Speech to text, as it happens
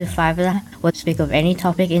5 of that will speak of any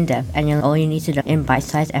topic in depth and all you need to know in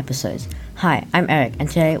bite-sized episodes. Hi, I'm Eric, and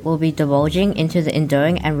today we'll be divulging into the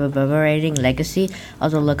enduring and reverberating legacy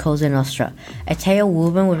of the Costa Nostra, a tale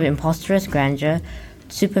woven with imposterous grandeur,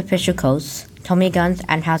 superficial coats, Tommy guns,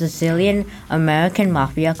 and how Sicilian American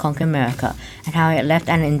mafia conquered America, and how it left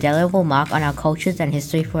an indelible mark on our cultures and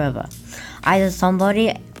history forever. Either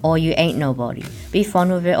somebody or you ain't nobody. Be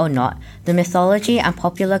fond with it or not, the mythology and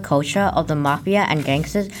popular culture of the mafia and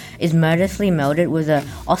gangsters is murderously melded with the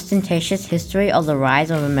ostentatious history of the rise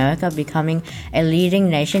of America becoming a leading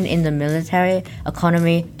nation in the military,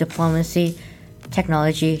 economy, diplomacy,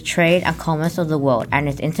 technology, trade, and commerce of the world and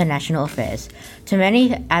its international affairs. To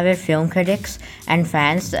many avid film critics and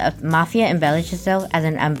fans, the mafia embellishes itself as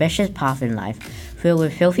an ambitious path in life, filled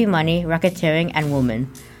with filthy money, racketeering, and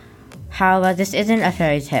women. However, this isn't a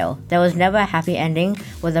fairy tale. There was never a happy ending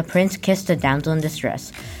where the prince kissed the damsel in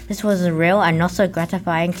distress. This was a real and not so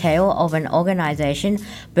gratifying tale of an organization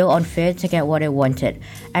built on fear to get what it wanted,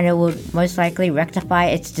 and it would most likely rectify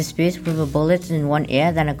its disputes with a bullet in one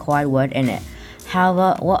ear than a quiet word in it.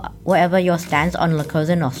 However, whatever your stance on La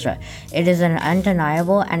Cosa Nostra, it is an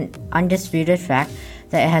undeniable and undisputed fact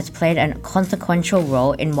that it has played a consequential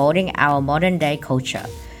role in molding our modern-day culture.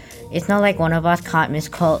 It's not like one of us can't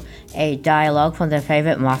misquote a dialogue from their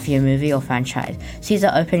favorite mafia movie or franchise. See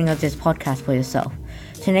the opening of this podcast for yourself.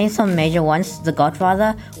 To name some major ones, The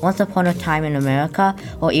Godfather, Once Upon a Time in America,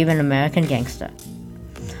 or even American Gangster.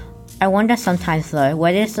 I wonder sometimes though,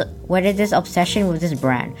 where did this obsession with this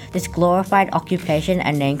brand, this glorified occupation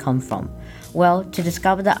and name come from? Well, to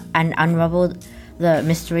discover and unravel the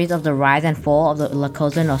mysteries of the rise and fall of the La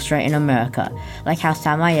Cosa Nostra in America, like how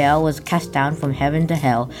Samael was cast down from heaven to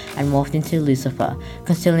hell and morphed into Lucifer,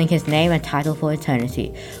 concealing his name and title for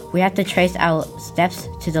eternity. We have to trace our steps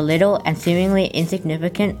to the little and seemingly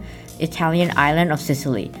insignificant Italian island of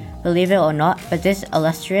Sicily. Believe it or not, but this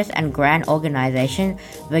illustrious and grand organization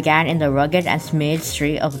began in the rugged and smeared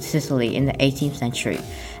street of Sicily in the 18th century.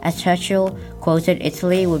 As Churchill quoted,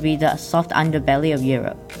 Italy would be the soft underbelly of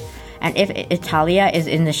Europe. And if Italia is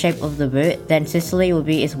in the shape of the boot, then Sicily will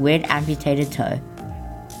be its weird amputated toe.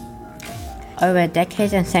 Over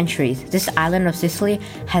decades and centuries, this island of Sicily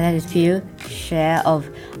has had its few share of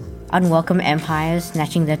unwelcome empires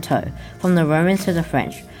snatching their toe, from the Romans to the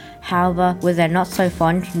French. However, with their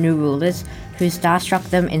not-so-fond new rulers, who starstruck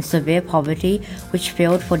them in severe poverty, which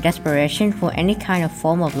filled for desperation for any kind of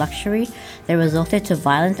form of luxury, they resorted to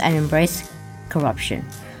violence and embraced corruption.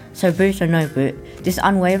 So boot or no boot, this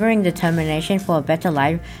unwavering determination for a better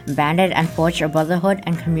life banded and forged a brotherhood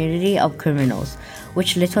and community of criminals,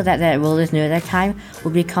 which little that their rulers knew at that time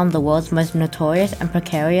would become the world's most notorious and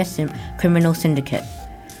precarious criminal syndicate.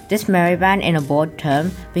 This merry band, in a broad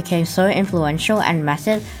term, became so influential and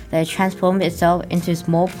massive that it transformed itself into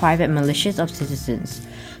small private militias of citizens.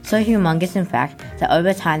 So humongous, in fact, that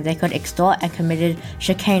over time they could extort and committed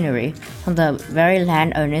chicanery from the very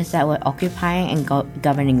landowners that were occupying and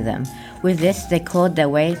governing them. With this, they clawed their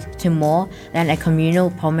way to more than a communal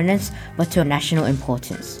prominence, but to a national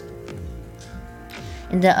importance.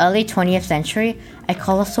 In the early 20th century, a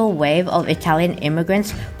colossal wave of Italian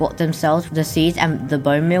immigrants brought themselves the seeds and the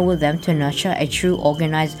bone meal with them to nurture a true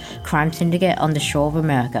organized crime syndicate on the shore of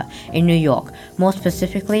America, in New York, more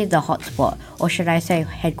specifically the hotspot, or should I say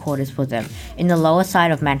headquarters for them, in the lower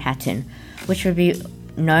side of Manhattan, which would be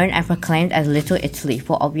known and proclaimed as Little Italy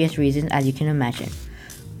for obvious reasons, as you can imagine.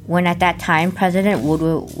 When at that time, President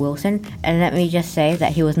Woodrow Wilson, and let me just say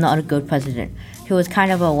that he was not a good president. He was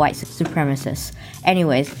kind of a white supremacist.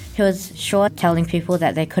 Anyways, he was sure telling people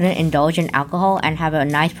that they couldn't indulge in alcohol and have a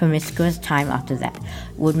nice promiscuous time after that.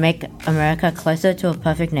 Would make America closer to a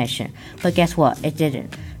perfect nation. But guess what? It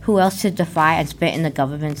didn't. Who else to defy and spit in the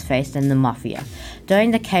government's face than the mafia?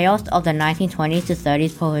 During the chaos of the 1920s to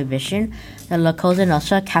 30s prohibition, the La Cosa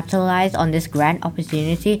Nostra capitalized on this grand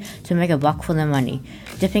opportunity to make a buck for their money,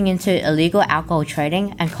 dipping into illegal alcohol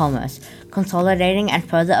trading and commerce, consolidating and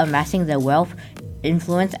further amassing their wealth,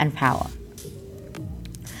 influence, and power.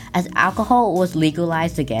 As alcohol was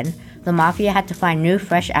legalized again, the mafia had to find new,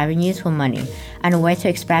 fresh avenues for money, and a way to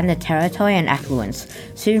expand their territory and affluence.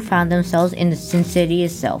 Soon found themselves in the Sin City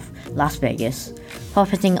itself, Las Vegas,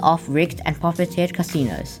 profiting off rigged and profiteered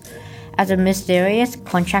casinos. As a mysterious,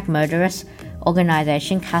 contract murderous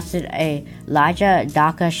organization casted a larger,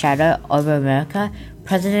 darker shadow over America,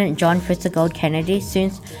 President John Fitzgerald Kennedy soon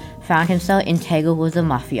found himself entangled with the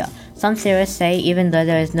mafia. Some theorists say, even though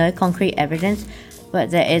there is no concrete evidence, but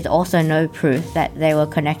there is also no proof that they were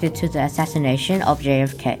connected to the assassination of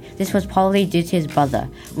JFK. This was probably due to his brother,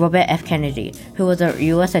 Robert F. Kennedy, who was a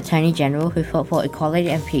U.S. Attorney General who fought for equality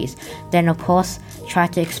and peace, then of course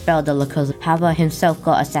tried to expel the locals, however himself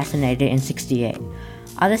got assassinated in '68.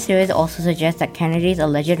 Other theories also suggest that Kennedy's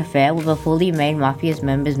alleged affair with a fully made mafia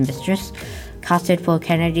member's mistress casted for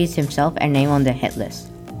Kennedy's himself and named on the hit list.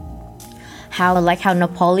 Like how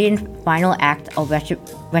Napoleon's final act of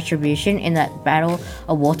retribution in the Battle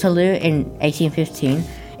of Waterloo in 1815,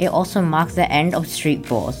 it also marked the end of street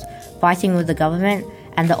brawls, fighting with the government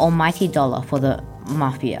and the almighty dollar for the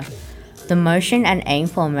mafia. The motion and aim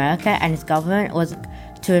for America and its government was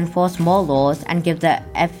to enforce more laws and give the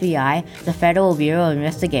FBI, the Federal Bureau of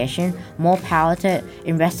Investigation, more power to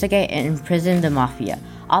investigate and imprison the mafia,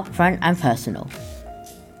 upfront and personal.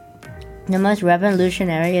 The most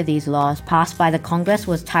revolutionary of these laws passed by the Congress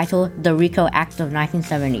was titled the RICO Act of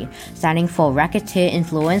 1970, standing for Racketeer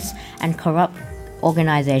Influence and Corrupt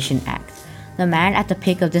Organization Act. The man at the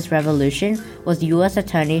peak of this revolution was U.S.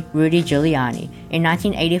 Attorney Rudy Giuliani. In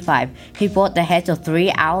 1985, he brought the heads of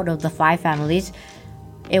 3 out of the 5 families.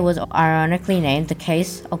 It was ironically named the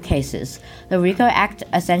Case of Cases. The RICO Act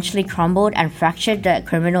essentially crumbled and fractured the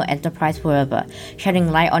criminal enterprise forever,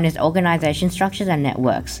 shedding light on its organization structures and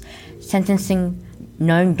networks, sentencing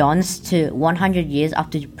known dons to 100 years up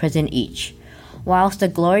to prison each. Whilst the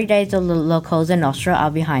glory days of the Costa Nostra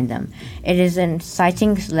are behind them, it is an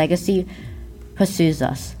exciting legacy pursues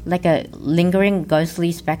us, like a lingering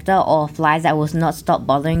ghostly specter or a fly that will not stop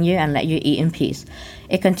bothering you and let you eat in peace.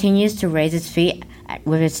 It continues to raise its feet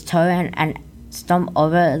with its toe and stomp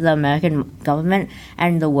over the American government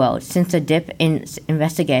and the world since the dip in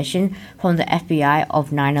investigation from the FBI of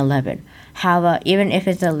 9/11. However, even if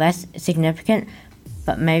it's less significant,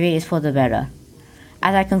 but maybe it's for the better.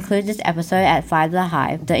 As I conclude this episode at 5 The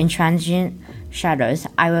Hive, The Intransient Shadows,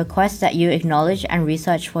 I request that you acknowledge and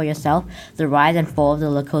research for yourself the rise and fall of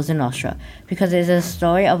the Costa Nostra, because it is a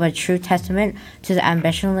story of a true testament to the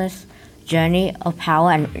ambitionless journey of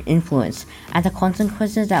power and influence, and the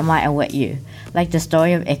consequences that might await you, like the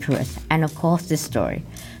story of Icarus, and of course this story.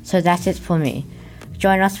 So that's it for me.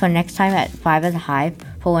 Join us for next time at 5 at the Hive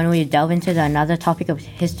for when we delve into another topic of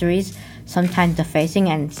histories, sometimes defacing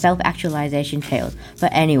and self-actualization tales.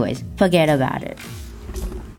 But anyways, forget about it.